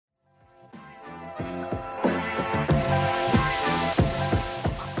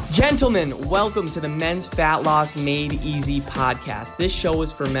Gentlemen, welcome to the Men's Fat Loss Made Easy podcast. This show is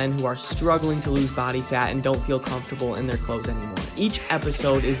for men who are struggling to lose body fat and don't feel comfortable in their clothes anymore. Each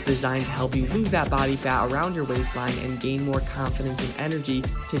episode is designed to help you lose that body fat around your waistline and gain more confidence and energy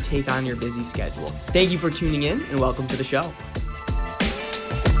to take on your busy schedule. Thank you for tuning in and welcome to the show.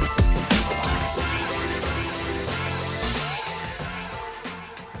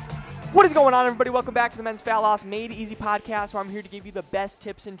 What is going on, everybody? Welcome back to the Men's Fat Loss Made Easy podcast, where I'm here to give you the best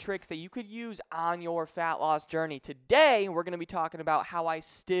tips and tricks that you could use on your fat loss journey. Today, we're going to be talking about how I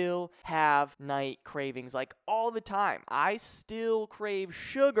still have night cravings, like all the time. I still crave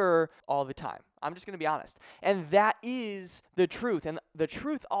sugar all the time. I'm just going to be honest. And that is the truth. And the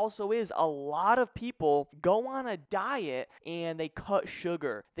truth also is a lot of people go on a diet and they cut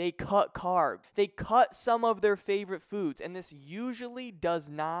sugar, they cut carbs, they cut some of their favorite foods. And this usually does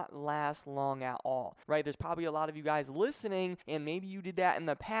not last long at all, right? There's probably a lot of you guys listening and maybe you did that in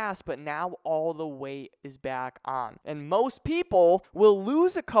the past, but now all the weight is back on. And most people will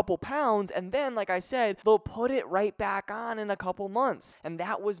lose a couple pounds and then, like I said, they'll put it right back on in a couple months. And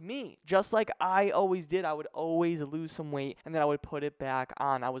that was me. Just like I always did. I would always lose some weight and then I would put it back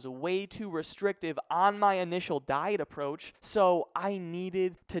on. I was way too restrictive on my initial diet approach, so I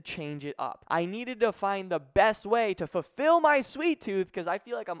needed to change it up. I needed to find the best way to fulfill my sweet tooth because I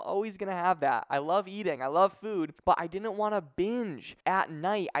feel like I'm always going to have that. I love eating. I love food, but I didn't want to binge at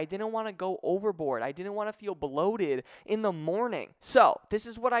night. I didn't want to go overboard. I didn't want to feel bloated in the morning. So this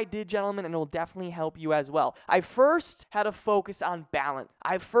is what I did, gentlemen, and it will definitely help you as well. I first had to focus on balance.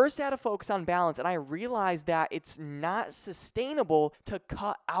 And I realized that it's not sustainable to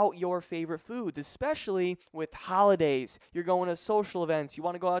cut out your favorite foods, especially with holidays. You're going to social events. You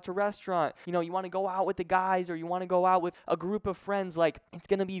want to go out to a restaurant. You want to go out with the guys or you want to go out with a group of friends. Like, it's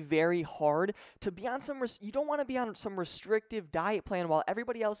going to be very hard to be on you don't want to be on some restrictive diet plan while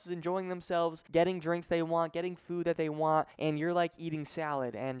everybody else is enjoying themselves, getting drinks they want, getting food that they want, and you're like eating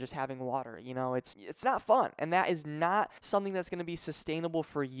salad and just having water. It's not fun. And that is not something that's going to be sustainable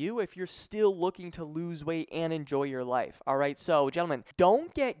for you if you're still looking to lose weight and enjoy your life. All right. So, gentlemen,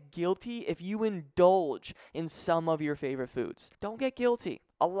 don't get guilty if you indulge in some of your favorite foods. Don't get guilty.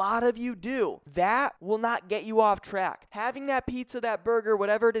 A lot of you do. That will not get you off track. Having that pizza, that burger,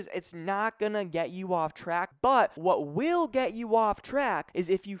 whatever it is, it's not going to get you off track. But what will get you off track is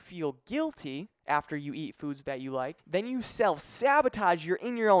if you feel guilty after you eat foods that you like, then you self-sabotage. You're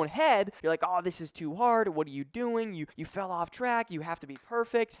in your own head. You're like, oh, this is too hard. What are you doing? You fell off track. You have to be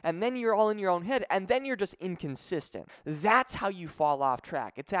perfect. And then you're all in your own head. And then you're just inconsistent. That's how you fall off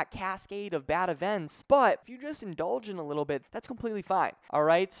track. It's that cascade of bad events. But if you just indulge in a little bit, that's completely fine. All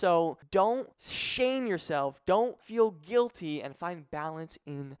right? So don't shame yourself. Don't feel guilty, and find balance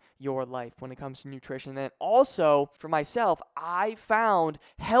in your life when it comes to nutrition. And then also, for myself, I found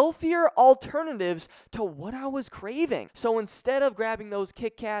healthier alternatives to what I was craving. So instead of grabbing those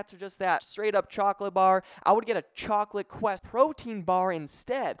Kit Kats or just that straight up chocolate bar, I would get a Chocolate Quest protein bar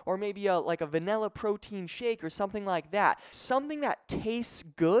instead, or maybe a vanilla protein shake or something like that. Something that tastes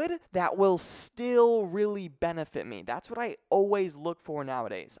good that will still really benefit me. That's what I always look for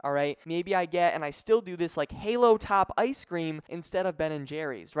nowadays. All right. Maybe I get, and I still do this, like Halo Top ice cream instead of Ben &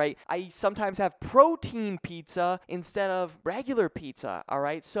 Jerry's, right? I sometimes have protein pizza instead of regular pizza. All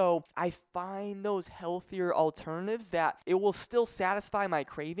right. So I find those healthier alternatives that it will still satisfy my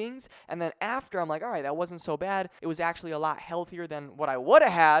cravings. And then after, I'm like, all right, that wasn't so bad. It was actually a lot healthier than what I would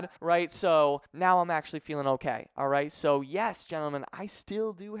have had, right? So now I'm actually feeling okay. All right. So yes, gentlemen, I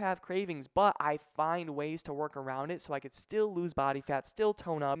still do have cravings, but I find ways to work around it so I could still lose body fat, still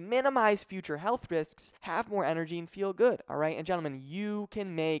tone up, minimize future health risks, have more energy, and feel good. All right. And gentlemen, you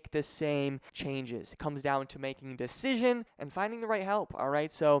can make the same changes. It comes down to making a decision and finding the right help. All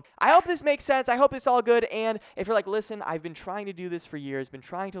right. So I hope this makes sense. I hope it's all good. And if you're like, listen, I've been trying to do this for years, been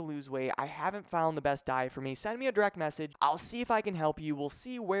trying to lose weight, I haven't found the best diet for me, send me a direct message. I'll see if I can help you. We'll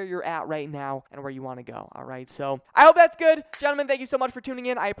see where you're at right now and where you want to go. All right. So I hope that's good. Gentlemen, thank you so much for tuning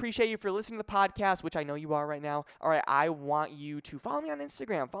in. I appreciate you for listening to the podcast, which I know you are right now. All right. I want you to follow me on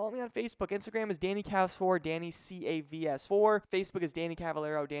Instagram. Follow me on Facebook. Instagram is DannyCavs4, Danny CAVS4. Facebook is Danny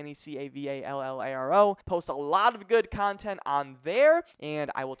Cavallaro, Danny CAVALLARO. Post a lot of good content on there,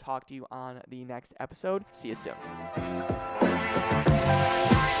 and I will talk to you on the next episode. See you soon.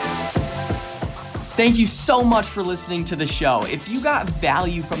 Thank you so much for listening to the show. If you got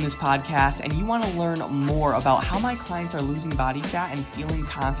value from this podcast and you want to learn more about how my clients are losing body fat and feeling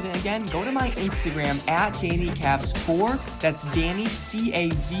confident again, go to my Instagram at DannyCavs4. That's Danny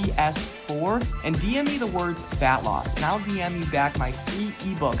CAVS4, and DM me the words fat loss. And I'll DM you back my free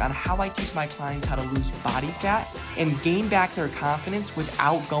ebook on how I teach my clients how to lose body fat and gain back their confidence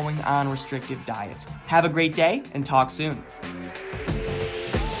without going on restrictive diets. Have a great day and talk soon.